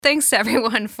Thanks to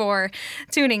everyone for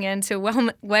tuning in to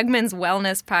Wegmans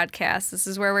Wellness Podcast. This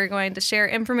is where we're going to share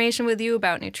information with you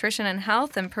about nutrition and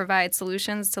health and provide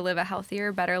solutions to live a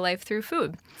healthier, better life through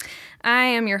food. I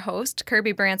am your host,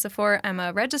 Kirby Branciforte. I'm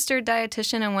a registered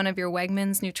dietitian and one of your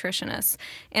Wegmans nutritionists.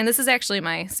 And this is actually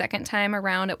my second time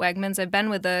around at Wegmans. I've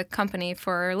been with the company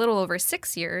for a little over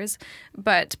 6 years,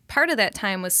 but part of that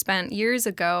time was spent years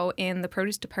ago in the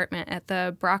produce department at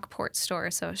the Brockport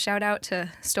store. So shout out to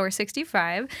Store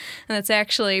 65. And that's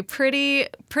actually pretty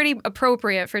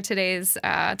appropriate for today's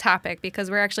topic because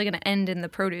we're actually going to end in the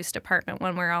produce department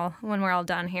when we're all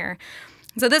done here.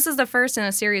 So this is the first in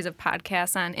a series of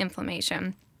podcasts on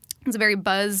inflammation. It's a very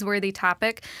buzzworthy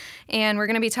topic, and we're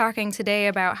going to be talking today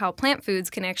about how plant foods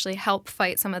can actually help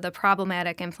fight some of the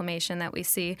problematic inflammation that we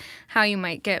see, how you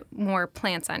might get more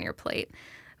plants on your plate.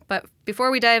 But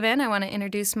before we dive in, I want to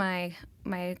introduce my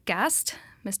guest,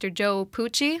 Mr. Joe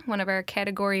Pucci, one of our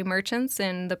category merchants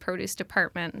in the produce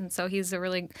department. And so he's a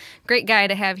really great guy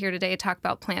to have here today to talk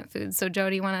about plant foods. So Joe,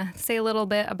 do you want to say a little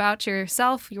bit about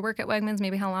yourself, your work at Wegmans,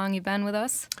 maybe how long you've been with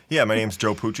us? Yeah, my name's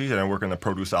Joe Pucci, and I work in the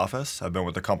produce office. I've been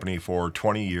with the company for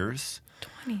 20 years.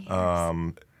 20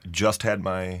 years. Just had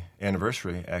my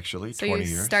anniversary, actually, so 20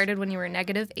 years. So you started when you were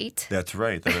 -8? That's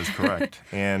right. That is correct.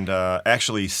 And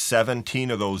actually,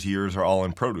 17 of those years are all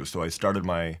in produce. So I started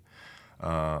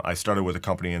with a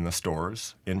company in the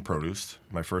stores in produce.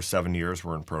 My first 7 years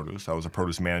were in produce. I was a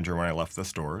produce manager when I left the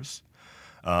stores.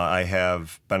 I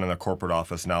have been in the corporate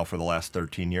office now for the last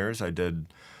 13 years. I did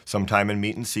some time in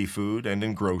meat and seafood and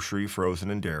in grocery,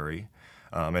 frozen and dairy.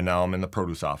 And now I'm in the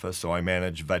produce office, so I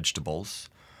manage vegetables.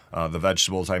 The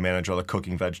vegetables I manage are the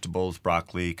cooking vegetables,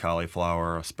 broccoli,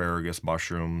 cauliflower, asparagus,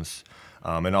 mushrooms,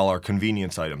 and all our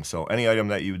convenience items. So any item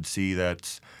that you would see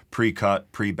that's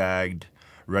pre-cut, pre-bagged,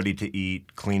 ready to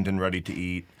eat, cleaned and ready to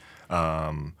eat.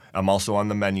 I'm also on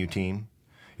the menu team.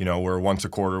 You know, where once a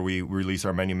quarter we release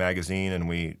our menu magazine and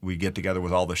we get together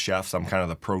with all the chefs. I'm kind of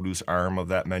the produce arm of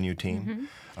that menu team.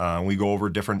 Mm-hmm. We go over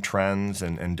different trends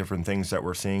and different things that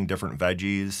we're seeing, different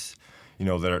veggies, you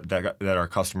know, that our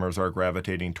customers are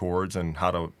gravitating towards and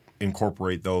how to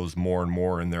incorporate those more and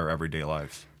more in their everyday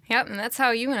lives. Yep, and that's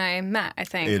how you and I met, I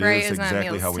think, it right? It is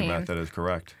exactly how we met. That is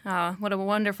correct. Oh, what a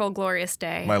wonderful, glorious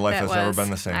day. My life has never been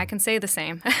the same. I can say the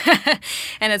same.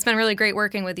 And it's been really great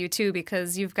working with you, too,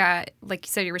 because you've got, like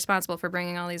you said, you're responsible for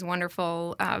bringing all these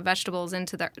wonderful vegetables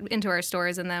into our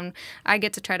stores, and then I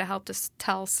get to try to help to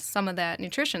tell some of that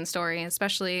nutrition story,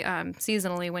 especially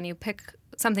seasonally when you pick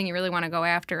something you really want to go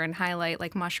after and highlight,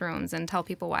 like mushrooms, and tell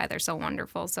people why they're so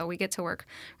wonderful. So we get to work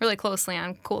really closely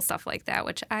on cool stuff like that,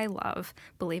 which I love,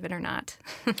 believe it or not.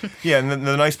 Yeah, and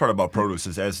the nice part about produce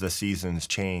is as the seasons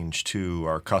change, too,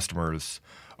 our customers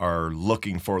are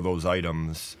looking for those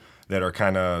items that are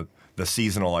kind of the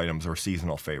seasonal items or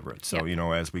seasonal favorites. So, You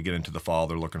know, as we get into the fall,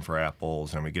 they're looking for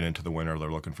apples, and we get into the winter, they're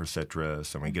looking for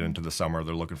citrus, and we get into the summer,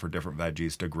 they're looking for different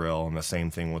veggies to grill, and the same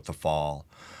thing with the fall.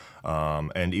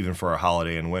 And even for our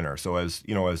holiday and winter. So as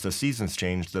the seasons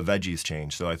change, the veggies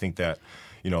change. So I think that,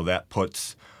 that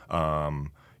puts,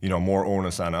 more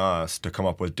onus on us to come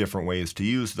up with different ways to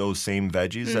use those same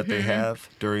veggies that they have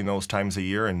during those times of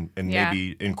year and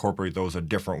maybe incorporate those a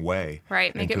different way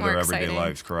make into it more their exciting. Everyday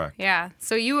lives, correct. Yeah.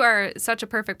 So you are such a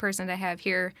perfect person to have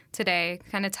here today,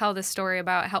 kind of tell this story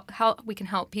about how we can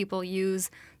help people use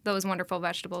those wonderful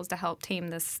vegetables to help tame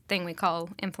this thing we call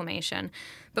inflammation.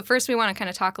 But first we want to kind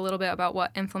of talk a little bit about what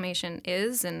inflammation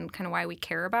is and kind of why we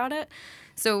care about it.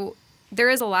 So there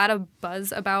is a lot of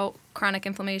buzz about chronic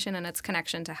inflammation and its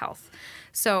connection to health.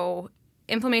 So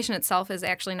inflammation itself is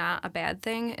actually not a bad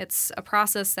thing. It's a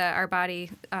process that our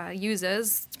body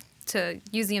uses to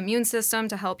use the immune system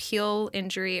to help heal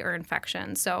injury or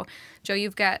infection. So, Joe,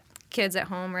 you've got kids at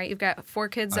home, right? You've got 4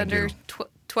 kids under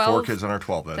 12? 4 kids under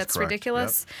 12, that's correct.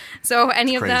 Ridiculous. Yep. So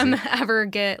any of them ever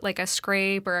get like a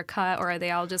scrape or a cut, or are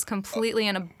they all just completely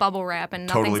in a bubble wrap and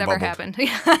nothing's totally ever bubbled.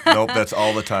 happened? Nope, that's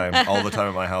all the time. All the time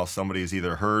at my house, somebody's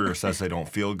either hurt or says they don't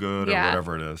feel good or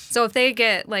whatever it is. So if they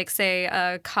get, like, say,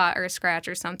 a cut or a scratch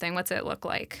or something, what's it look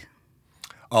like?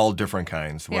 All different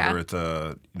kinds, whether it's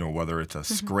a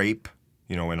scrape,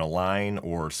 in a line,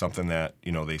 or something that,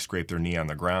 they scrape their knee on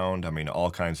the ground. I mean,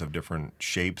 all kinds of different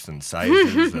shapes and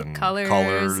sizes and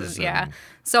colors. Yeah.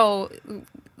 So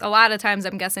a lot of times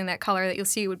I'm guessing that color that you'll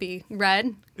see would be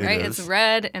red, right? It is. It's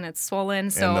red and it's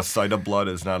swollen. So and the sight of blood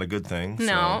is not a good thing.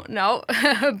 No. Not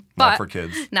for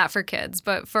kids. Not for kids.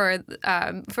 But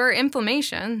for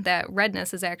inflammation, that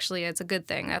redness is actually, it's a good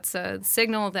thing. That's a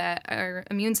signal that our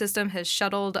immune system has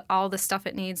shuttled all the stuff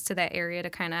it needs to that area to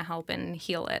kind of help and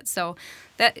heal it. So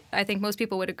that I think most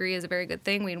people would agree is a very good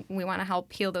thing. We want to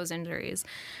help heal those injuries.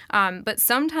 But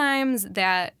sometimes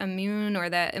that immune or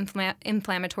that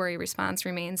inflammatory response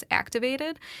remains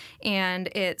activated, and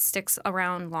it sticks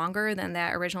around longer than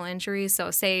that original injury.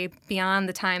 So say beyond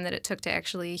the time that it took to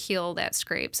actually heal that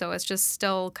scrape. So it's just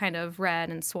still kind of red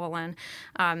and swollen.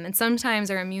 And sometimes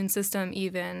our immune system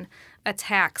even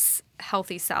attacks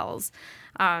healthy cells.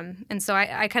 And so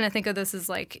I kind of think of this as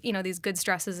like, these good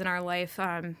stresses in our life.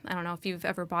 I don't know if you've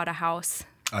ever bought a house.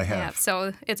 I have. Yeah,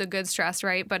 so it's a good stress,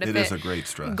 right? But if it is a great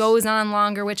stress. Goes on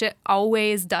longer, which it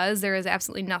always does, there is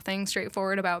absolutely nothing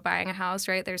straightforward about buying a house,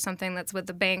 right? There's something that's with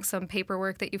the bank, some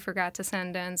paperwork that you forgot to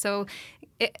send in. So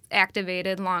it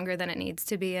activated longer than it needs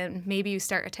to be, and maybe you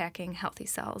start attacking healthy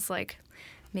cells, like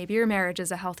maybe your marriage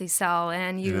is a healthy cell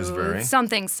and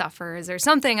something suffers or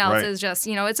something else is just,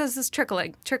 it's just this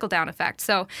trickle down effect.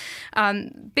 So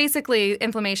basically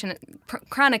inflammation,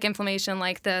 chronic inflammation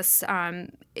like this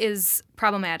is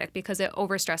problematic because it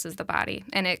overstresses the body,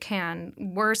 and it can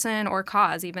worsen or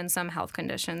cause even some health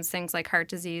conditions, things like heart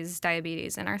disease,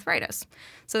 diabetes, and arthritis.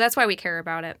 So that's why we care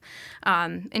about it.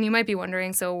 And you might be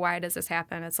wondering, so why does this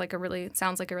happen? It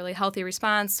sounds like a really healthy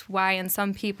response. Why in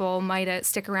some people might it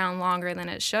stick around longer than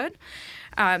it should?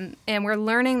 And we're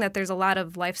learning that there's a lot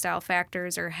of lifestyle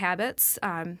factors or habits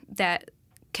that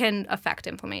can affect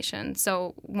inflammation.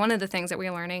 So one of the things that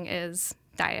we're learning is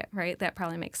diet, right? That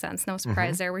probably makes sense. No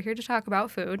surprise there. We're here to talk about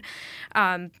food.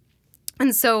 And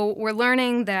so we're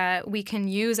learning that we can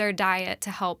use our diet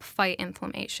to help fight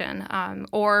inflammation,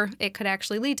 or it could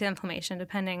actually lead to inflammation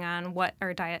depending on what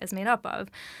our diet is made up of.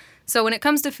 So when it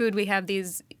comes to food, we have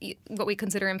these, what we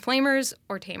consider inflammers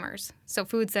or tamers. So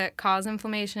foods that cause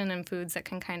inflammation and foods that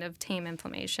can kind of tame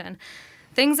inflammation.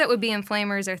 Things that would be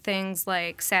inflammers are things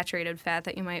like saturated fat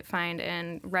that you might find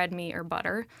in red meat or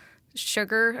butter,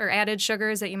 sugar or added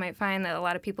sugars that you might find that a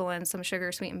lot of people in some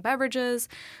sugar-sweetened beverages,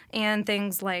 and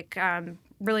things like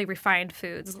really refined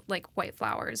foods like white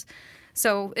flours.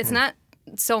 So it's not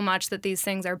so much that these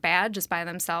things are bad just by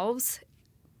themselves.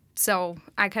 So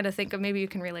I kind of think of, maybe you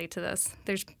can relate to this.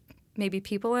 There's maybe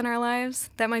people in our lives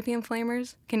that might be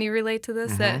inflammers. Can you relate to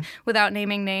this? That without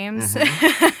naming names?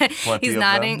 He's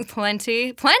nodding.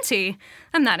 Plenty.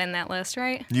 I'm not in that list,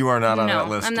 right? You are not on that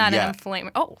list. No, I'm not yet. an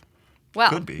inflamer. Oh.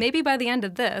 Well, maybe by the end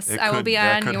of this, I will be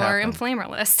on your inflamer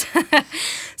list.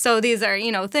 So these are,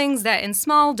 things that in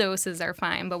small doses are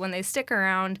fine, but when they stick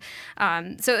around,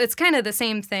 so it's kind of the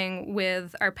same thing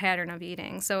with our pattern of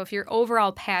eating. So if your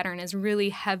overall pattern is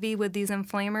really heavy with these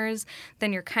inflammers,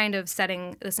 then you're kind of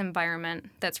setting this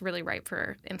environment that's really ripe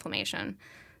for inflammation.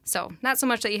 So not so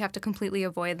much that you have to completely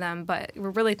avoid them, but we're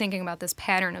really thinking about this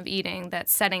pattern of eating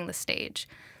that's setting the stage.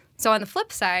 So on the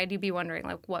flip side, you'd be wondering,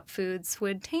 like, what foods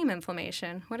would tame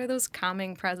inflammation? What are those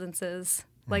calming presences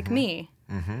like me?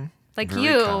 Like very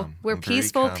you, calm. We're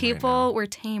peaceful people, right, we're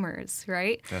tamers,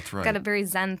 right? That's right. Got a very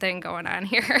Zen thing going on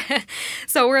here.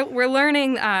 So we're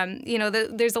learning,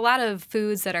 there's a lot of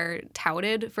foods that are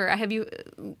touted for,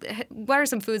 what are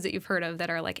some foods that you've heard of that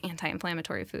are like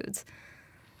anti-inflammatory foods?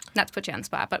 Not to put you on the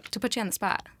spot, but to put you on the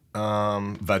spot.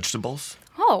 Vegetables.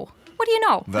 Oh. What do you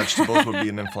know? Vegetables would be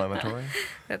an inflammatory.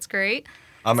 That's great.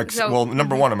 Well,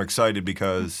 number one, I'm excited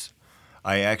because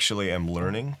I actually am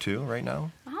learning too right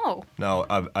now. Oh. Now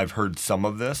I've heard some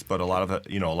of this, but a lot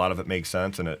of it makes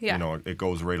sense, and it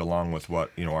goes right along with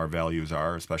what our values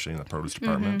are, especially in the produce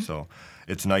department. So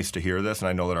it's nice to hear this, and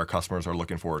I know that our customers are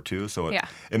looking for it too. So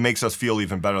it makes us feel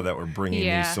even better that we're bringing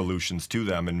these solutions to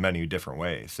them in many different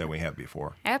ways than we have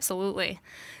before. Absolutely.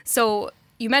 So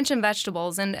you mentioned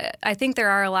vegetables, and I think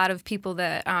there are a lot of people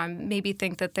that maybe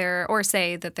think that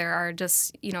say that there are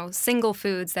just, single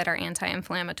foods that are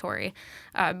anti-inflammatory.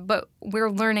 But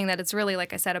we're learning that it's really,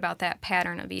 like I said, about that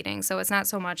pattern of eating. So it's not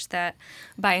so much that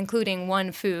by including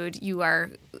one food, you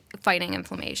are fighting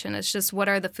inflammation. It's just what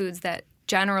are the foods that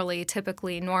generally,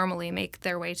 typically, normally make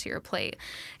their way to your plate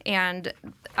and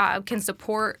can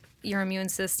support your immune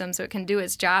system so it can do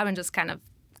its job and just kind of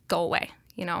go away.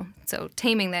 So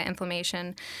taming that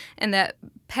inflammation. And that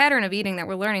pattern of eating that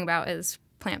we're learning about is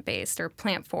plant-based or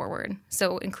plant-forward.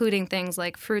 So including things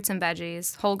like fruits and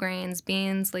veggies, whole grains,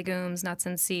 beans, legumes, nuts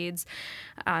and seeds,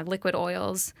 liquid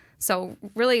oils. So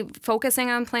really focusing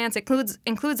on plants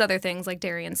includes other things like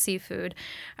dairy and seafood.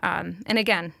 And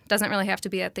again, doesn't really have to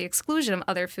be at the exclusion of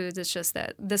other foods. It's just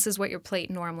that this is what your plate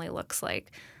normally looks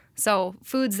like. So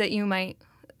foods that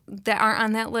aren't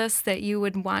on that list that you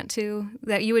would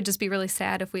that you would just be really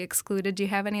sad if we excluded. Do you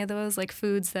have any of those, like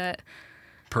foods that...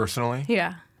 Personally?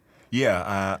 Yeah.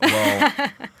 Yeah.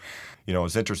 Well,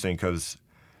 it's interesting because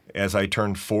as I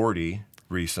turned 40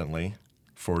 recently,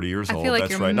 40 years I old. feel like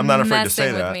That's you're right. And I'm not afraid to say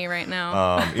messing with that. me right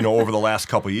now. Over the last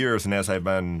couple of years, and as I've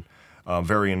been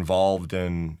very involved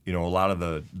in, a lot of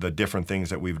the different things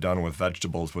that we've done with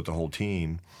vegetables with the whole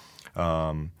team,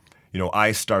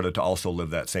 I started to also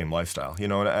live that same lifestyle.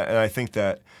 And I think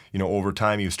that, over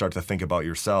time you start to think about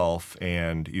yourself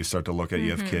and you start to look at,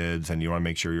 you have kids and you want to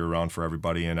make sure you're around for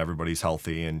everybody and everybody's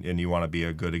healthy and you want to be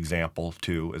a good example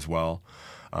too as well.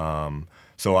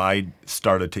 So I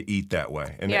started to eat that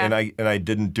way. And I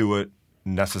didn't do it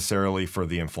necessarily for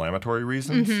the inflammatory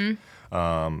reasons.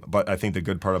 But I think the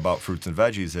good part about fruits and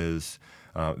veggies is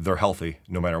they're healthy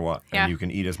no matter what. Yeah. And you can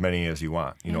eat as many as you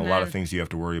want. A lot of things you have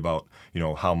to worry about,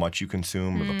 how much you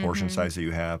consume or the portion size that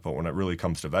you have. But when it really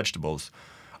comes to vegetables,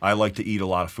 I like to eat a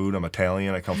lot of food. I'm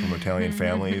Italian. I come from an Italian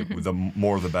family. The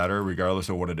more the better, regardless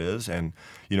of what it is. And,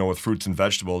 with fruits and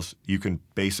vegetables, you can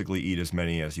basically eat as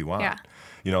many as you want.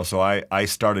 Yeah. So I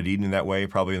started eating that way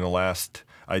probably in the last,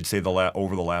 I'd say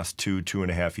over the last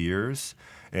 2.5 years.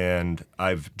 And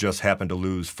I've just happened to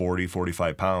lose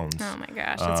 45 pounds. Oh, my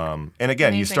gosh. That's and again,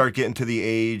 amazing. You start getting to the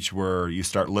age where you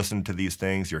start listening to these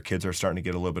things. Your kids are starting to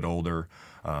get a little bit older,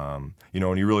 and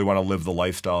you really want to live the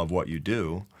lifestyle of what you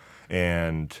do.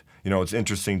 And, it's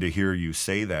interesting to hear you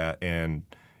say that. And,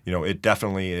 it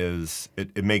definitely is,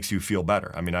 it makes you feel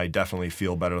better. I mean, I definitely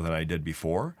feel better than I did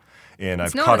before. And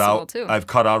It's I've cut noticeable, out too. I've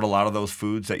cut out a lot of those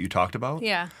foods that you talked about.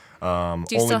 Yeah. Do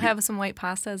you still have some white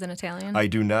pasta as an Italian? I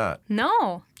do not.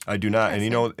 No. I do not. And,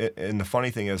 and the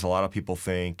funny thing is a lot of people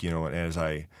think, as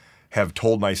I have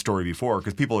told my story before,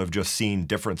 because people have just seen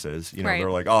differences, Right.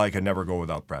 They're like, oh, I could never go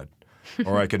without bread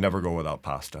or I could never go without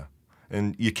pasta.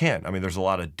 And you can't. I mean, there's a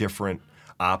lot of different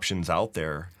options out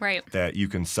there Right. that you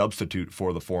can substitute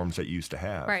for the forms that you used to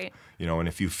have. Right. And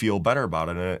if you feel better about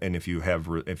it and if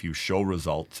you show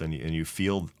results and you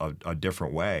feel a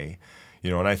different way,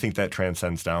 and I think that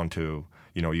transcends down to,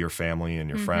 your family and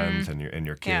your friends and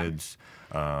your kids.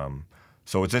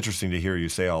 So it's interesting to hear you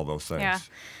say all those things. Yeah.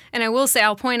 And I will say,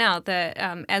 I'll point out that,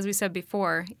 as we said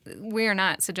before, we are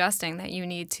not suggesting that you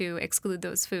need to exclude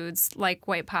those foods like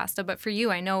white pasta. But for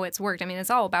you, I know it's worked. I mean, it's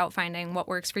all about finding what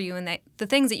works for you and the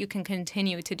things that you can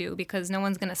continue to do, because no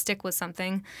one's going to stick with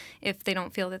something if they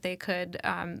don't feel that they could,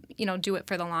 do it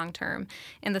for the long term.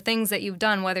 And the things that you've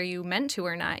done, whether you meant to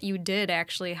or not, you did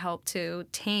actually help to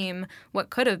tame what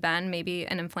could have been maybe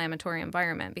an inflammatory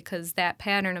environment, because that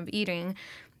pattern of eating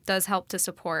does help to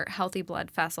support healthy blood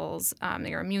vessels,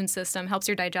 your immune system, helps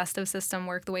your digestive system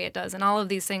work the way it does. And all of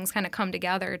these things kind of come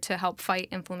together to help fight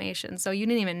inflammation. So you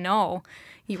didn't even know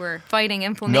you were fighting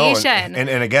inflammation. No,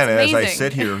 and again, as I amazing.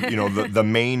 sit here, the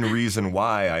main reason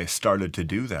why I started to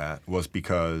do that was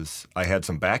because I had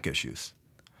some back issues.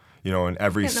 And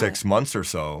every 6 months or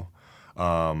so,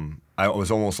 I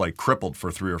was almost like crippled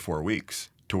for 3 or 4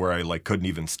 weeks to where I couldn't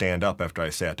even stand up after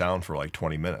I sat down for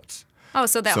 20 minutes. Oh,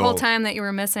 so that whole time that you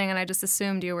were missing, and I just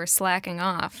assumed you were slacking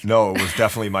off. No, it was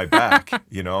definitely my back,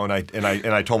 and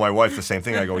I told my wife the same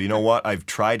thing. I go, you know what? I've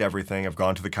tried everything. I've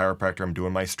gone to the chiropractor. I'm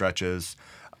doing my stretches.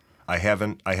 I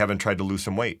haven't tried to lose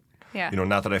some weight. Yeah.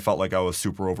 Not that I felt like I was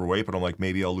super overweight, but I'm like,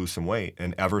 maybe I'll lose some weight.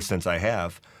 And ever since I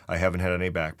haven't had any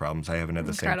back problems. I haven't had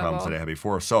the same problems that I had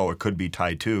before. So it could be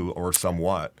tied to, or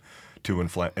somewhat, to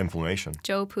inflammation.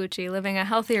 Joe Pucci, living a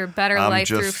healthier, better life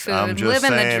through food. I'm just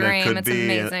living saying, the dream. It's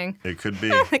amazing. It could be.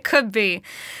 It could be.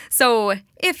 So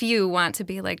if you want to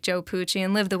be like Joe Pucci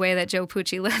and live the way that Joe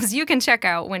Pucci lives, you can check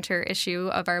out winter issue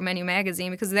of our Menu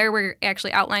magazine, because there we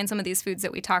actually outline some of these foods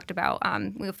that we talked about.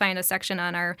 We'll find a section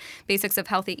on our basics of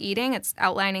healthy eating. It's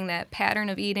outlining that pattern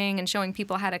of eating and showing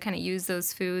people how to kind of use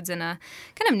those foods in a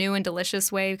kind of new and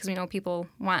delicious way, because we know people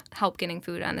want help getting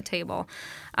food on the table.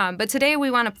 But today we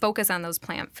want to focus on those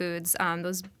plant foods,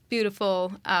 those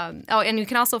beautiful. And you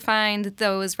can also find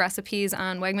those recipes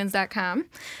on Wegmans.com.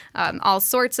 All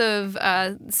sorts of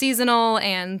seasonal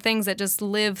and things that just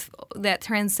that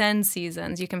transcend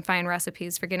seasons. You can find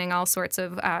recipes for getting all sorts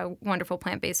of wonderful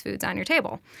plant-based foods on your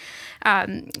table.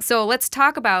 So let's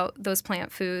talk about those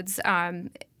plant foods,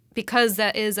 because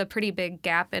that is a pretty big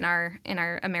gap in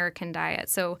our American diet.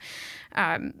 So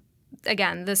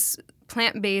again, this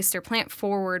plant-based or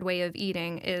plant-forward way of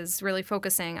eating is really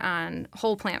focusing on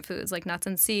whole plant foods like nuts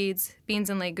and seeds, beans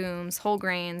and legumes, whole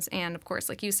grains, and of course,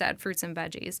 like you said, fruits and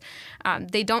veggies.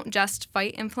 They don't just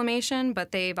fight inflammation,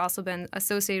 but they've also been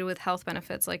associated with health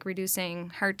benefits like reducing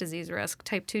heart disease risk,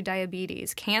 type 2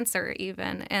 diabetes, cancer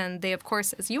even. And they, of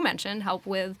course, as you mentioned, help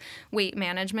with weight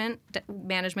management,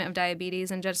 management of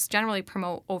diabetes, and just generally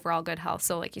promote overall good health.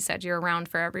 So like you said, you're around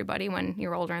for everybody when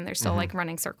you're older and they're still like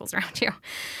running circles around you.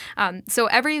 So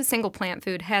every single plant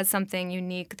food has something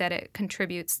unique that it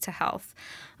contributes to health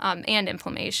and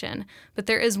inflammation. But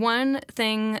there is one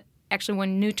thing actually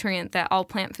one nutrient that all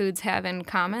plant foods have in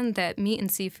common that meat and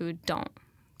seafood don't.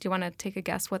 Do you want to take a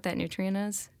guess what that nutrient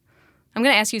is? I'm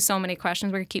going to ask you so many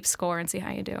questions. We're going to keep score and see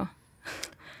how you do.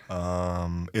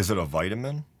 Is it a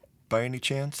vitamin by any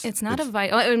chance? It's not a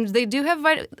vitamin. They do have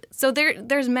vitamin. So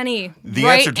there's many the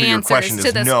right answer to your question answers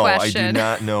is to this no. question. I do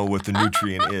not know what the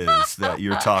nutrient is that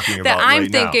you're talking about that I'm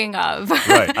right thinking now. of.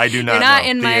 Right, I do not. You're not know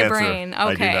in the my answer. brain. I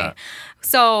do Okay. not.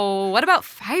 So what about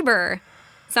fiber?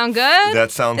 Sound good?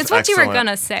 That sounds It's what you were excellent.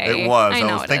 gonna say. It was. I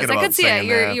know was it thinking is. I about could see saying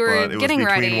it. that, You were but getting it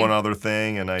was between ready. one other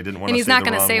thing, and I didn't want to. And he's say not the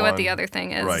going to wrong say what one. the other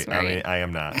thing is. Right. I mean, I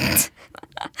am not.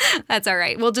 That's all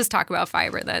right. We'll just talk about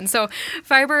fiber then. So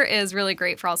fiber is really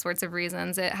great for all sorts of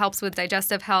reasons. It helps with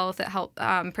digestive health.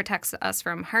 It protects us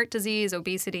from heart disease,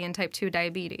 obesity, and type 2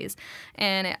 diabetes.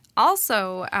 And it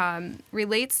also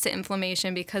relates to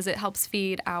inflammation because it helps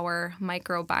feed our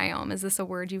microbiome. Is this a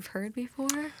word you've heard before?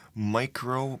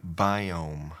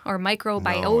 Microbiome. Or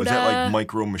microbiota? No. Is that like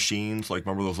micro machines? Like,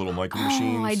 remember those little micro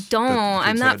machines? I don't.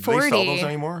 I'm not 40. Do they sell those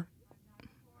anymore?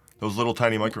 Those little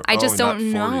tiny micro. I just not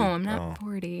don't 40. know. I'm not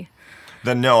 40.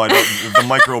 Then no, I don't. The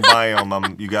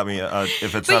microbiome. You got me.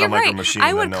 If it's But not you're a micro right. machine,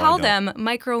 I would then no, call I don't. them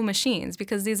micro machines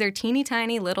because these are teeny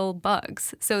tiny little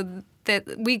bugs. So that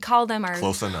we call them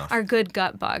Close enough. our good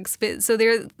gut bugs. But so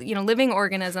they're living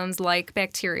organisms like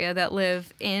bacteria that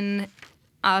live in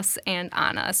us and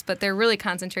on us, but they're really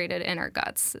concentrated in our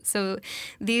guts. So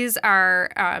these are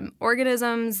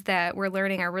organisms that we're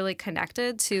learning are really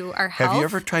connected to our health. Have you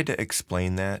ever tried to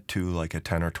explain that to like a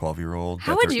 10 or 12-year-old?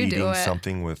 How that would they're you do eating it?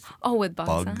 something with with bugs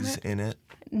on it? in it?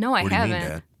 No, I What do you haven't.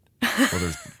 mean, Dad?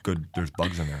 Well, there's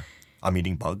bugs in there. I'm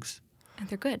eating bugs? And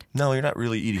they're good. No, you're not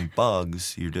really eating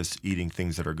bugs. You're just eating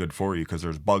things that are good for you because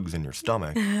there's bugs in your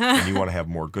stomach, and you want to have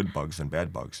more good bugs than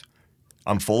bad bugs.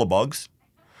 I'm full of bugs.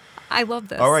 I love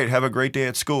this. All right, have a great day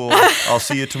at school. I'll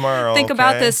see you tomorrow. Think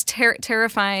about okay? this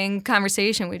terrifying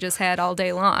conversation we just had all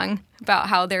day long about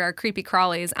how there are creepy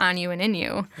crawlies on you and in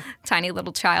you, tiny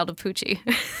little child of Poochie.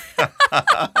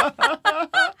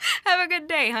 Have a good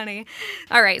day, honey.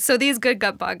 All right, so these good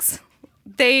gut bugs,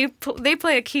 they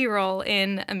play a key role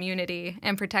in immunity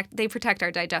and protect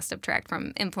our digestive tract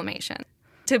from inflammation.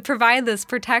 To provide this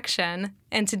protection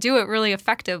and to do it really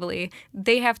effectively,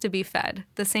 they have to be fed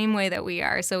the same way that we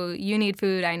are. So you need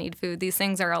food, I need food. These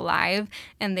things are alive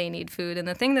and they need food. And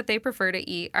the thing that they prefer to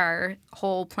eat are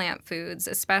whole plant foods,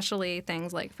 especially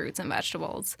things like fruits and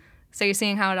vegetables. So you're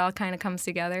seeing how it all kind of comes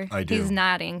together? I do. He's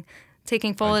nodding,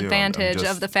 taking full I do. advantage I'm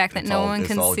just- of the fact that it's no all- one it's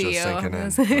can all see just you. sinking in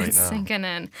It's right now. sinking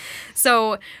in.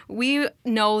 So we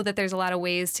know that there's a lot of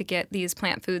ways to get these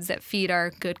plant foods that feed our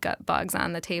good gut bugs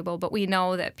on the table, but we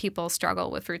know that people struggle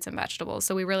with fruits and vegetables.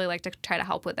 So we really like to try to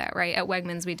help with that, right? At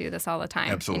Wegmans, we do this all the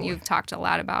time. Absolutely. And you've talked a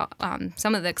lot about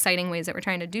some of the exciting ways that we're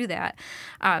trying to do that.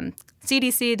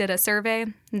 CDC did a survey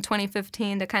in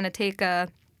 2015 to kind of take a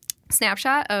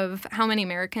snapshot of how many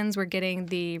Americans were getting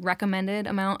the recommended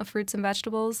amount of fruits and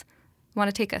vegetables. Want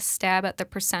to take a stab at the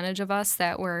percentage of us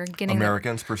that were getting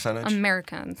Americans percentage?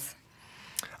 Americans.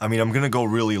 I mean, I'm going to go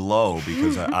really low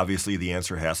because obviously the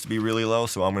answer has to be really low.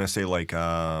 So I'm going to say like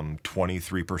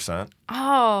 23%.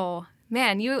 Oh,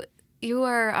 man, you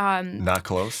are Not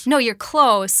close? no, you're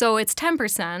close. So it's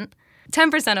 10%.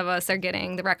 10% of us are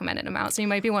getting the recommended amount. So you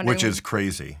might be wondering Which is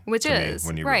crazy. Which to is me,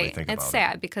 when you right. really think It's about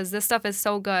sad because this stuff is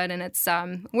so good, and it's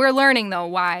we're learning though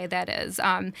why that is.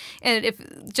 And if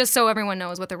just so everyone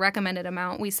knows what the recommended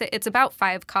amount, we say it's about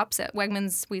 5 cups at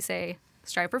Wegmans. We say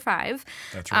strive for 5.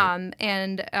 That's right.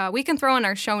 And we can throw in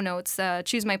our show notes.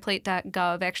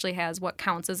 ChooseMyPlate.gov actually has what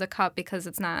counts as a cup because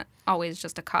it's not always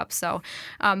just a cup. So,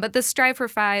 but this Strive for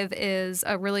 5 is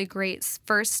a really great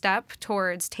first step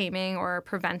towards taming or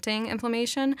preventing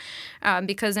inflammation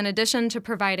because in addition to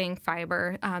providing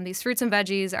fiber, these fruits and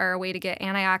veggies are a way to get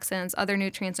antioxidants, other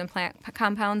nutrients and plant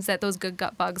compounds that those good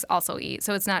gut bugs also eat.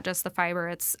 So it's not just the fiber,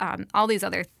 it's all these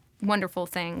other wonderful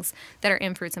things that are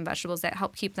in fruits and vegetables that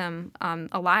help keep them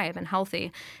alive and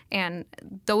healthy. And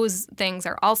those things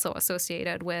are also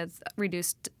associated with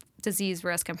reduced disease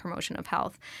risk and promotion of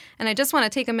health. And I just want to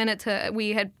take a minute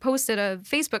we had posted a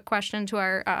Facebook question to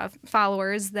our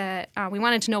followers that we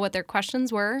wanted to know what their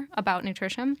questions were about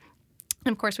nutrition.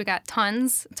 And of course, we got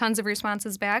tons of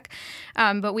responses back.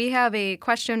 But we have a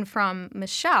question from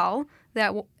Michelle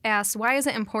that asks, why is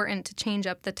it important to change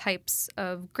up the types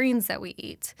of greens that we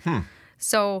eat?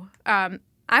 So I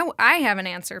have an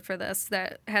answer for this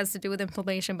that has to do with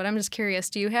inflammation, but I'm just curious,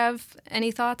 do you have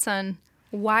any thoughts on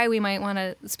why we might want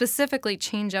to specifically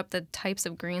change up the types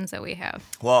of greens that we have?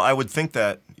 Well, I would think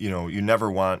that, you never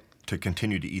want to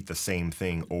continue to eat the same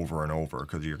thing over and over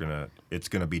because it's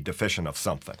gonna be deficient of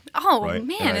something. Oh, right?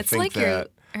 man, And I it's think like that,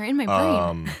 you're in my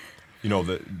brain.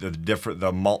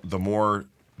 the more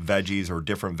veggies or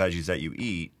different veggies that you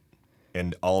eat,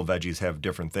 and all veggies have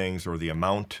different things, or the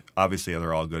amount. Obviously,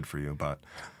 they're all good for you, but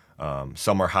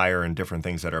some are higher in different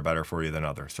things that are better for you than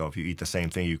others. So if you eat the same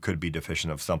thing, you could be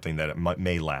deficient of something that it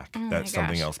may lack. That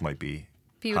something else might be high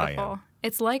Beautiful. in.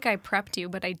 It's like I prepped you,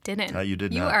 but I didn't. You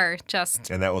did You not. are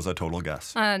just. And that was a total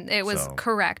guess. It was So-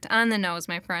 correct. On the nose,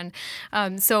 my friend.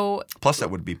 So Plus, that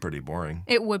would be pretty boring.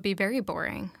 it would be very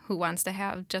boring. Who wants to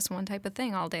have just one type of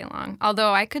thing all day long?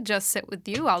 Although I could just sit with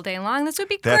you all day long. This would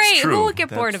be That's great. true. Who would get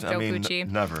bored of Joe n- Pucci?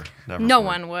 Never. No would.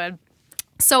 one would.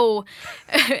 So,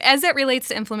 as it relates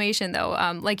to inflammation, though,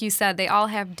 like you said, they all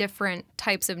have different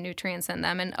types of nutrients in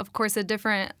them, and of course,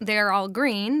 they're all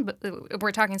green. But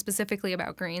we're talking specifically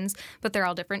about greens, but they're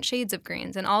all different shades of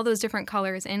greens, and all those different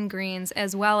colors in greens,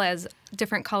 as well as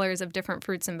different colors of different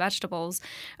fruits and vegetables,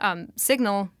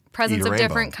 signal presence Eat a of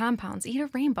different rainbow. compounds. Eat a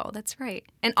rainbow. That's right.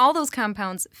 And all those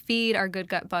compounds feed our good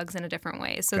gut bugs in a different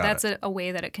way. So Got that's it. a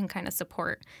way that it can kind of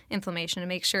support inflammation and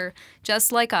make sure,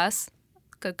 just like us.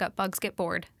 Good gut bugs get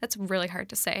bored. That's really hard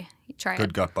to say. You try Good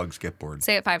it. gut bugs get bored.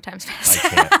 Say it 5 times I fast.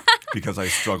 can't because I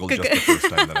struggled just the first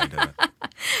time that I did it.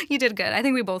 You did good. I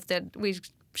think we both did. We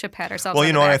should pat ourselves Well, on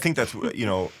and the I back. think that's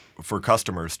for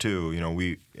customers too.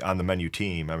 We on the menu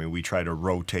team. I mean, we try to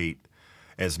rotate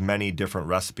as many different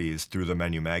recipes through the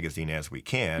menu magazine as we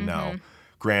can. Now,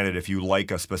 granted, if you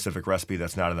like a specific recipe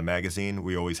that's not in the magazine,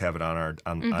 we always have it on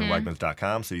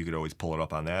Wegmans.com, so you could always pull it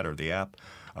up on that or the app.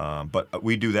 But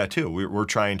we do that too. We're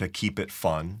trying to keep it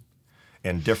fun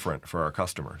and different for our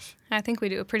customers. I think we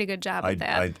do a pretty good job at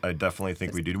that. I definitely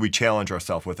think we do. We challenge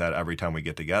ourselves with that every time we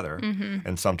get together,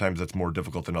 and sometimes it's more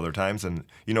difficult than other times. And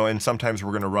and sometimes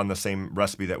we're going to run the same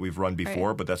recipe that we've run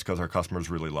before, but that's because our customers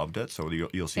really loved it. So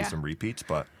you'll see Yeah. some repeats,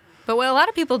 but. But what a lot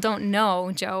of people don't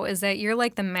know, Joe, is that you're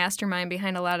like the mastermind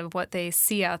behind a lot of what they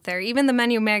see out there. Even the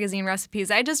menu magazine recipes.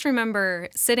 I just remember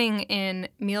sitting in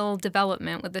meal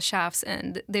development with the chefs,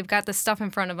 and they've got the stuff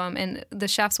in front of them, and the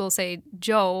chefs will say,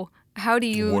 Joe, how do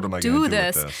you What am I do gonna do with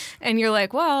this? this? And you're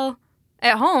like, well,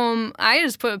 at home, I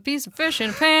just put a piece of fish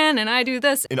in a pan, and I do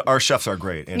this. Our chefs are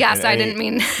great. Yes, I didn't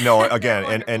mean- No,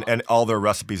 again, and all their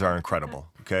recipes are incredible.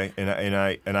 Okay, and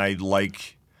I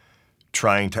like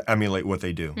trying to emulate what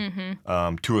they do.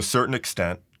 To a certain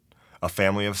extent, a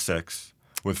family of 6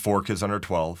 with 4 kids under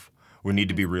 12, we need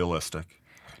to be realistic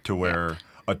to where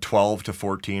a 12 to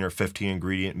 14 or 15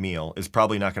 ingredient meal is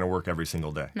probably not going to work every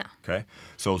single day. No. Okay,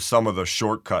 so some of the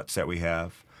shortcuts that we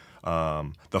have,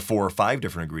 the 4 or 5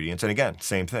 different ingredients, and again,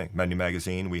 same thing. Menu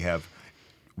magazine, we have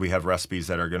recipes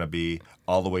that are going to be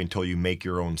all the way until you make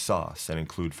your own sauce and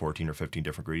include 14 or 15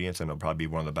 different ingredients, and it'll probably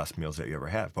be one of the best meals that you ever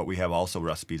have. But we have also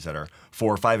recipes that are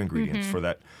 4 or 5 ingredients for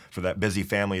that busy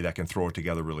family that can throw it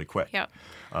together really quick. Yep.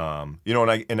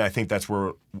 And I think that's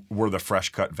where the fresh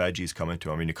cut veggies come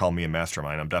into. I mean, you call me a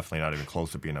mastermind. I'm definitely not even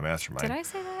close to being a mastermind. Did I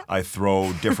say that? I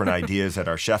throw different ideas at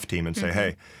our chef team and say,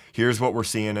 hey, here's what we're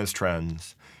seeing as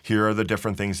trends. Here are the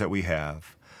different things that we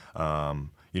have.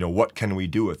 What can we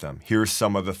do with them? Here's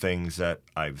some of the things that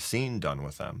I've seen done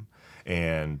with them.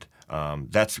 And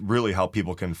that's really how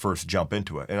people can first jump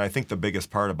into it. And I think the biggest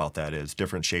part about that is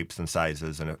different shapes and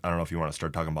sizes. And I don't know if you want to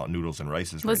start talking about noodles and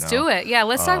rices Let's right now. do it. Yeah,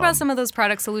 let's talk about some of those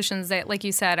product solutions that, like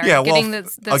you said, are Yeah, well, getting the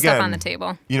stuff again, on the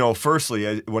table.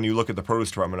 Firstly, when you look at the produce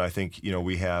department, I think,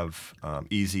 we have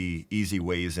easy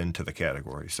ways into the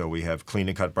category. So we have clean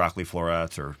and cut broccoli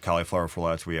florets or cauliflower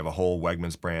florets. We have a whole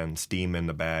Wegmans brand, steam in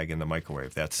the bag in the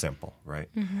microwave. That's simple, right?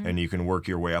 And you can work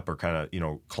your way up or kind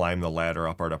of, climb the ladder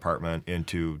up our department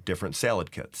into different salad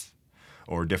kits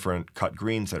or different cut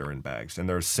greens that are in bags. And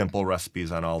there's simple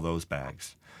recipes on all those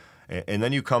bags. And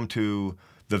then you come to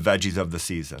the veggies of the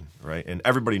season, right? And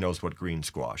everybody knows what green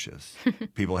squash is.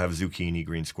 People have zucchini,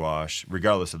 green squash,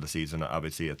 regardless of the season.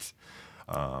 Obviously, it's,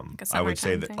 Like a I would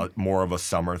say, summertime that thing. more of a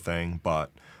summer thing,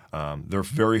 but they're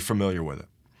very familiar with it.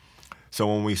 So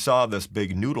when we saw this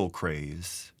big noodle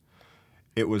craze,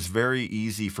 it was very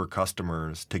easy for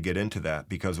customers to get into that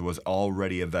because it was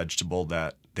already a vegetable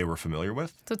that they were familiar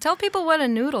with. So tell people what a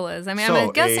noodle is. I mean, So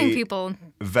I'm guessing a people.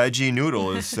 Veggie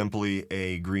noodle is simply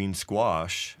a green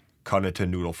squash cut into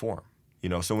noodle form.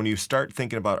 So when you start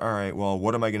thinking about, all right, well,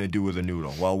 what am I going to do with a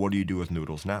noodle? Well, what do you do with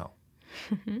noodles now?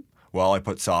 Well, I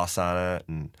put sauce on it,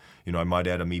 and I might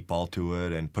add a meatball to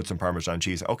it and put some Parmesan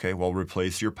cheese. Okay, well,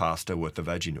 replace your pasta with the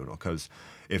veggie noodle, because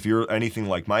if you're anything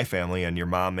like my family and your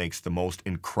mom makes the most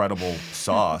incredible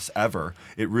sauce ever,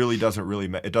 it doesn't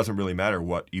really matter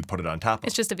what you put it on top of.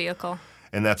 It's just a vehicle.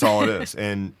 And that's all it is.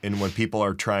 And when people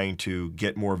are trying to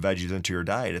get more veggies into your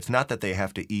diet, it's not that they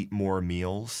have to eat more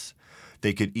meals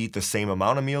they could eat the same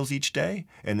amount of meals each day,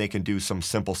 and they can do some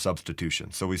simple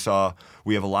substitutions. So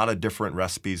we have a lot of different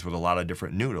recipes with a lot of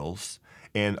different noodles.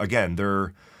 And again,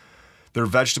 they're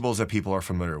vegetables that people are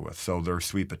familiar with. So they're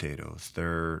sweet potatoes,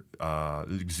 they're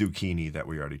zucchini that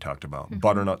we already talked about,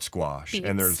 butternut squash, Beets.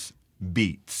 and there's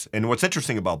beets. And what's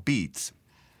interesting about beets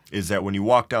is that when you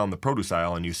walk down the produce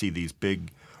aisle and you see these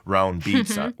big round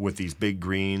beets with these big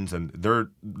greens, and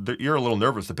you're a little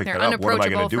nervous to pick They're that up. What am I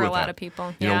going to do for with a lot that? of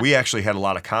people. You know, we actually had a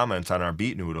lot of comments on our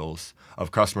beet noodles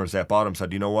of customers that bought them,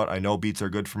 said, you know what, I know beets are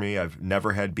good for me. I've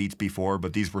never had beets before,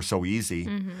 but these were so easy.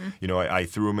 You know, I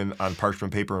threw them on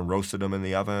parchment paper and roasted them in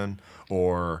the oven,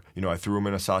 or, you know, I threw them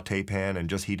in a saute pan and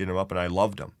just heated them up, and I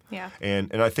loved them. Yeah.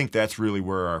 And I think that's really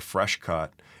where our fresh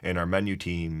cut and our menu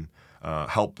team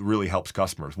really helps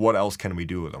customers. What else can we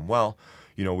do with them? Well,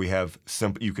 you know, we have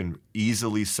you can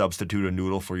easily substitute a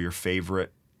noodle for your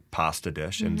favorite pasta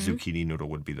dish, and zucchini noodle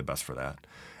would be the best for that.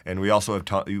 And we also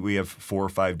have 4 or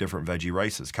 5 different veggie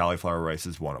rices. Cauliflower rice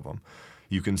is one of them.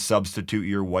 You can substitute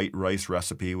your white rice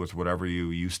recipe with whatever you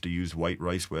used to use white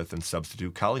rice with, and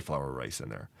substitute cauliflower rice in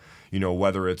there. You know,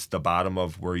 whether it's the bottom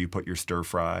of where you put your stir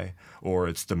fry or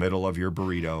it's the middle of your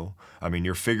burrito. I mean,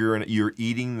 you're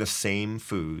eating the same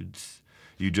foods.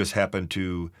 You just happen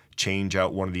to change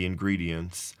out one of the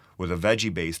ingredients with a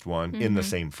veggie-based one in the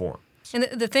same form. And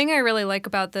the thing I really like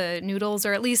about the noodles,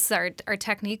 or at least our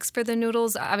techniques for the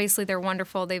noodles, obviously they're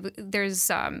wonderful. There's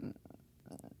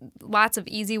lots of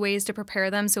easy ways to prepare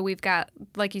them. So we've got,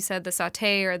 like you said, the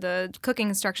saute or the cooking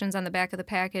instructions on the back of the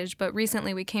package. But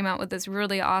recently we came out with this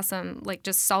really awesome, like,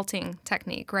 just salting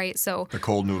technique, right? So the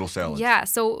cold noodle salad. Yeah.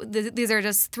 So these are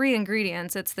just 3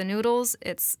 ingredients. It's the noodles,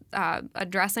 it's a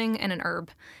dressing, and an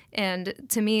herb. And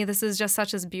to me, this is just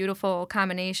such a beautiful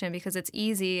combination because it's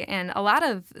easy. And a lot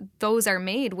of those are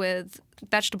made with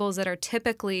vegetables that are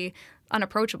typically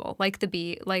unapproachable, like the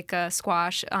beet, like a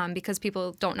squash, because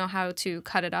people don't know how to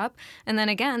cut it up. And then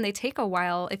again, they take a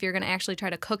while. If you're going to actually try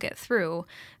to cook it through,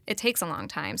 it takes a long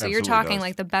time. So you're talking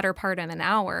like the better part of an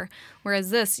hour. Whereas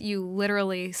this, you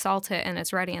literally salt it and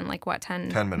it's ready in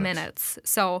 10 minutes.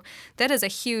 So that is a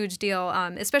huge deal,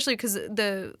 especially because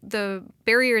the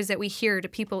barriers that we hear to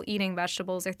people eating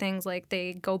vegetables are things like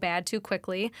they go bad too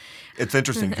quickly. It's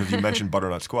interesting because you mentioned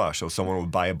butternut squash. So someone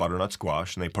would buy a butternut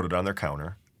squash and they put it on their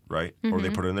counter, right? Or they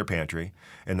put it in their pantry,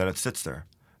 and then it sits there.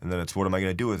 And then it's, what am I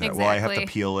going to do with it? Exactly. Well, I have to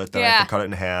peel it, then I have to cut it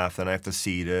in half, then I have to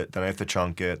seed it, then I have to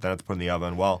chunk it, then I have to put it in the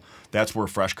oven. Well, that's where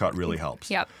fresh cut really helps.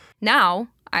 Yep. Now,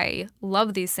 I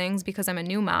love these things because I'm a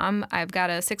new mom. I've got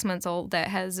a 6-month-old that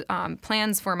has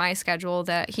plans for my schedule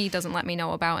that he doesn't let me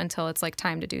know about until it's like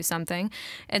time to do something.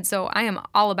 And so I am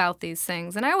all about these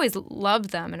things. And I always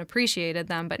loved them and appreciated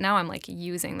them, but now I'm like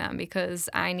using them because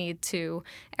I need to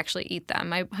actually eat them.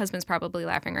 My husband's probably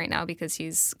laughing right now because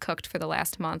he's cooked for the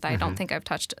last month. I don't think I've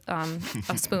touched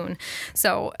a spoon.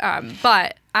 So,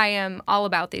 but I am all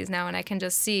about these now, and I can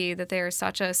just see that they are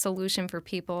such a solution for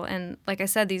people. And like I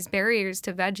said, these barriers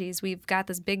to veggies, we've got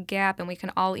this big gap, and we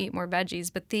can all eat more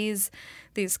veggies. But these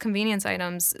convenience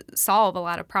items solve a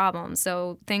lot of problems.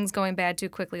 So things going bad too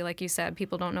quickly, like you said,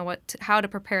 people don't know how to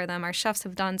prepare them. Our chefs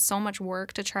have done so much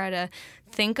work to try to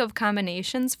think of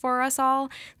combinations for us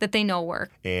all that they know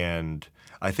work. And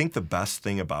I think the best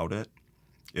thing about it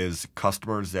is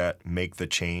customers that make the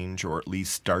change, or at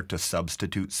least start to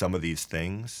substitute some of these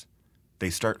things, they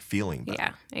start feeling better.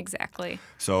 Yeah, exactly.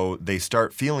 So they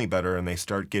start feeling better, and they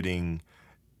start getting,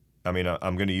 I mean,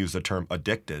 I'm going to use the term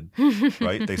addicted,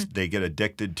 right? They get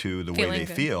addicted to the way they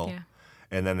feel, yeah.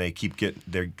 And then they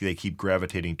keep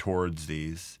gravitating towards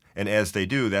these. And as they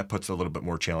do, that puts a little bit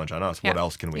more challenge on us. What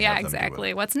else can we have them do? Yeah,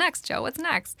 exactly. What's next, Joe? What's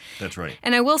next? That's right.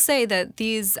 And I will say that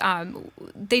these,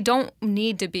 they don't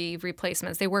need to be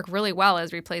replacements. They work really well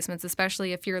as replacements,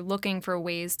 especially if you're looking for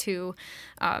ways to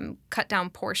cut down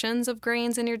portions of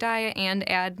grains in your diet and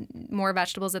add more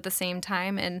vegetables at the same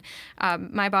time. And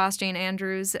my boss, Jane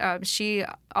Andrews, she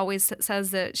always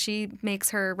says that she makes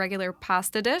her regular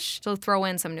pasta dish. She'll throw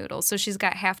in some noodles. So she's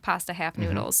got half pasta, half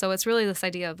noodles. So it's really this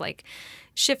idea of like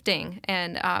shifting,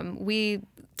 and we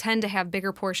tend to have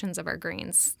bigger portions of our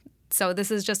grains. So this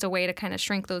is just a way to kind of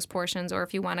shrink those portions, or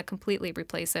if you want to completely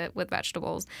replace it with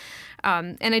vegetables.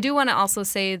 And I do want to also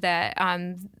say that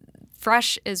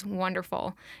fresh is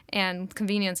wonderful and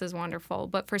convenience is wonderful,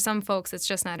 but for some folks it's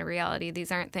just not a reality.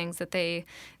 These aren't things that they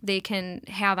can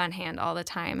have on hand all the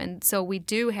time. And so we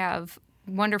do have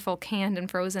wonderful canned and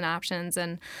frozen options.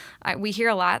 And we hear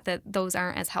a lot that those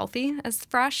aren't as healthy as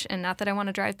fresh. And not that I want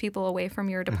to drive people away from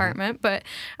your department, but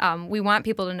we want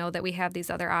people to know that we have these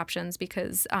other options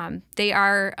because they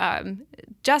are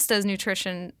just as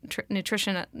nutritional.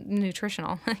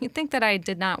 You'd think that I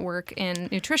did not work in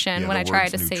nutrition when I tried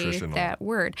to say that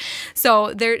word.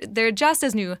 So they're just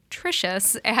as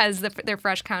nutritious as their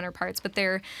fresh counterparts, but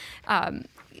they're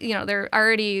they're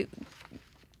already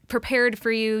prepared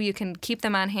for you. You can keep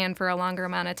them on hand for a longer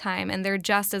amount of time, and they're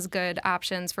just as good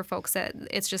options for folks that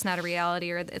it's just not a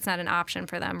reality or it's not an option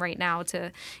for them right now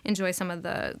to enjoy some of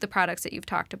the products that you've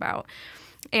talked about.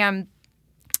 And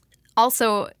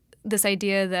also this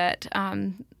idea that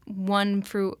one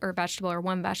fruit or vegetable or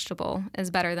one vegetable is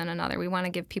better than another. We want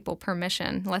to give people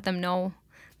permission, let them know.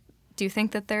 Do you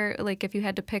think that they're, like, if you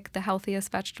had to pick the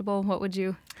healthiest vegetable, what would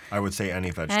you? I would say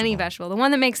any vegetable. Any vegetable. The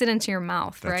one that makes it into your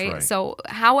mouth, That's right? So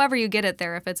however you get it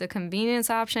there, if it's a convenience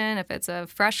option, if it's a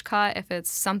fresh cut, if it's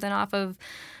something off of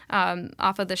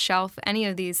the shelf, any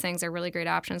of these things are really great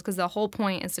options because the whole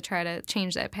point is to try to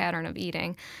change that pattern of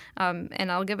eating.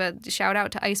 And I'll give a shout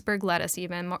out to iceberg lettuce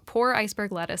even. Poor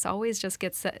iceberg lettuce always just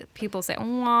gets people say,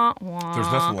 wah, wah.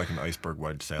 There's nothing like an iceberg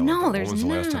wedge salad. No, there's not.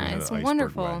 When was the last time you had It's an iceberg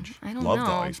wonderful. Wedge? I don't Love know.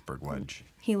 the iceberg wedge.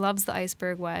 He loves the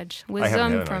iceberg wedge. I haven't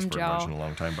Wisdom had an from iceberg wedge Joe. in a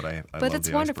long time, but I But love it's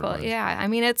the wonderful. iceberg wedge. Yeah, I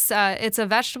mean it's a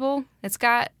vegetable. It's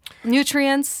got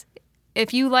nutrients.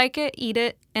 If you like it, eat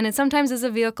it, and it sometimes is a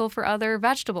vehicle for other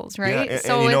vegetables, right? Yeah, and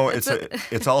so you know,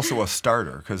 it's also a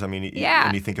starter because I mean, Yeah.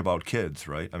 when you think about kids,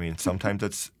 right? I mean,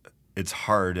 sometimes it's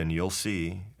hard, and you'll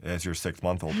see as your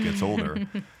 6-month-old gets older,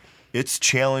 it's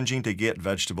challenging to get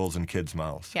vegetables in kids'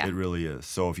 mouths. Yeah. It really is.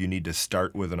 So if you need to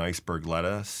start with an iceberg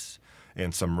lettuce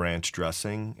and some ranch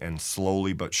dressing, and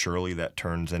slowly but surely that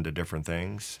turns into different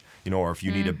things, or if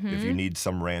you need if you need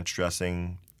some ranch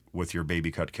dressing with your baby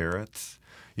cut carrots.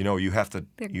 You have to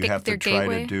try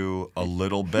gateway. to do a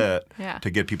little bit Yeah. to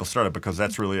get people started because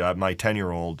that's really my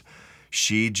 10-year-old.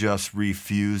 She just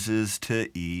refuses to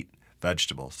eat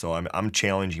vegetables. So I'm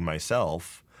challenging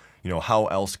myself. How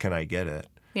else can I get it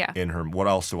in her? What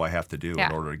else do I have to do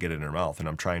in order to get it in her mouth? And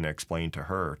I'm trying to explain to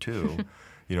her too.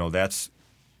 You're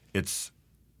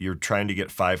trying to get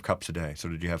 5 cups a day. So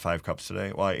did you have 5 cups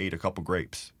today? Well, I ate a couple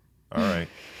grapes. All right.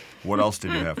 What else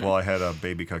did you have? Well, I had a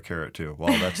baby cut carrot too.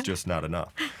 Well, that's just not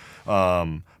enough.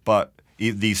 But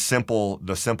the simple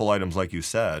items, like you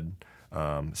said,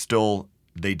 still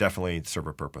they definitely serve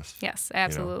a purpose. Yes,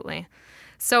 absolutely.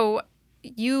 So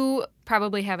you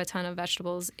probably have a ton of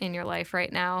vegetables in your life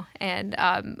right now, and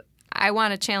I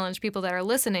want to challenge people that are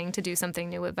listening to do something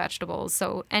new with vegetables.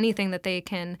 So anything that they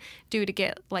can do to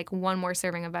get like one more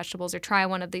serving of vegetables or try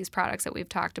one of these products that we've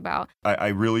talked about. I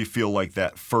really feel like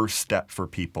that first step for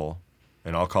people,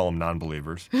 and I'll call them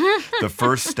non-believers, the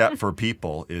first step for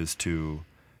people is to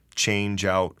change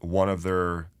out one of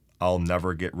their I'll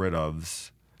never get rid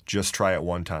ofs. Just try it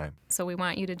one time. So we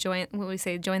want you to join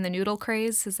the noodle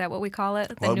craze. Is that what we call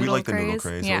it? We like the noodle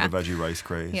craze or the veggie rice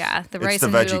craze. Yeah, the rice it's the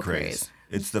and veggie noodle craze.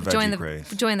 It's the veggie craze.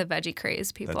 Join the veggie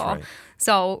craze, people. That's right.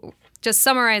 So just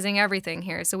summarizing everything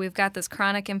here. So we've got this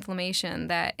chronic inflammation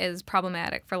that is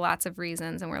problematic for lots of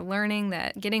reasons, and we're learning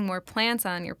that getting more plants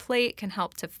on your plate can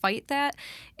help to fight that.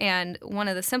 And one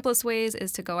of the simplest ways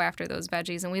is to go after those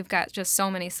veggies. And we've got just so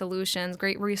many solutions,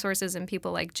 great resources, and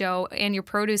people like Joe and your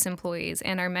produce employees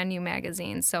and our menu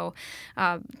magazine. So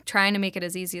trying to make it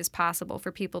as easy as possible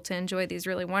for people to enjoy these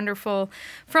really wonderful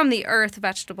from the earth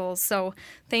vegetables. So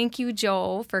thank you,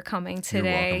 Joe, for coming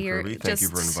today. You're welcome, Kirby. Thank you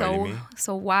for inviting me.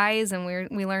 So wise, and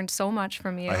we learned so much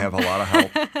from you. I have a lot of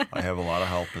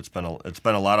help. It's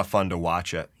been a lot of fun to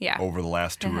watch it over the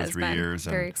last 2 or 3 years.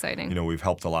 Very exciting. We've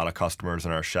helped a lot of customers,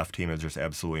 and our chef team is just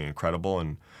absolutely incredible.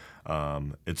 And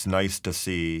it's nice to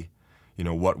see,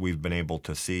 what we've been able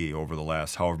to see over the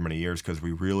last however many years, because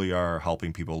we really are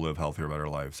helping people live healthier, better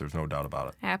lives. There's no doubt about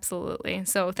it. Absolutely.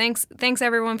 So thanks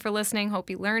everyone for listening.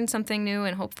 Hope you learned something new,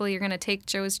 and hopefully you're going to take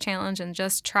Joe's challenge and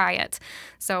just try it.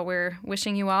 So we're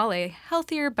wishing you all a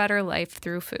healthier, better life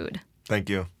through food. Thank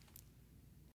you.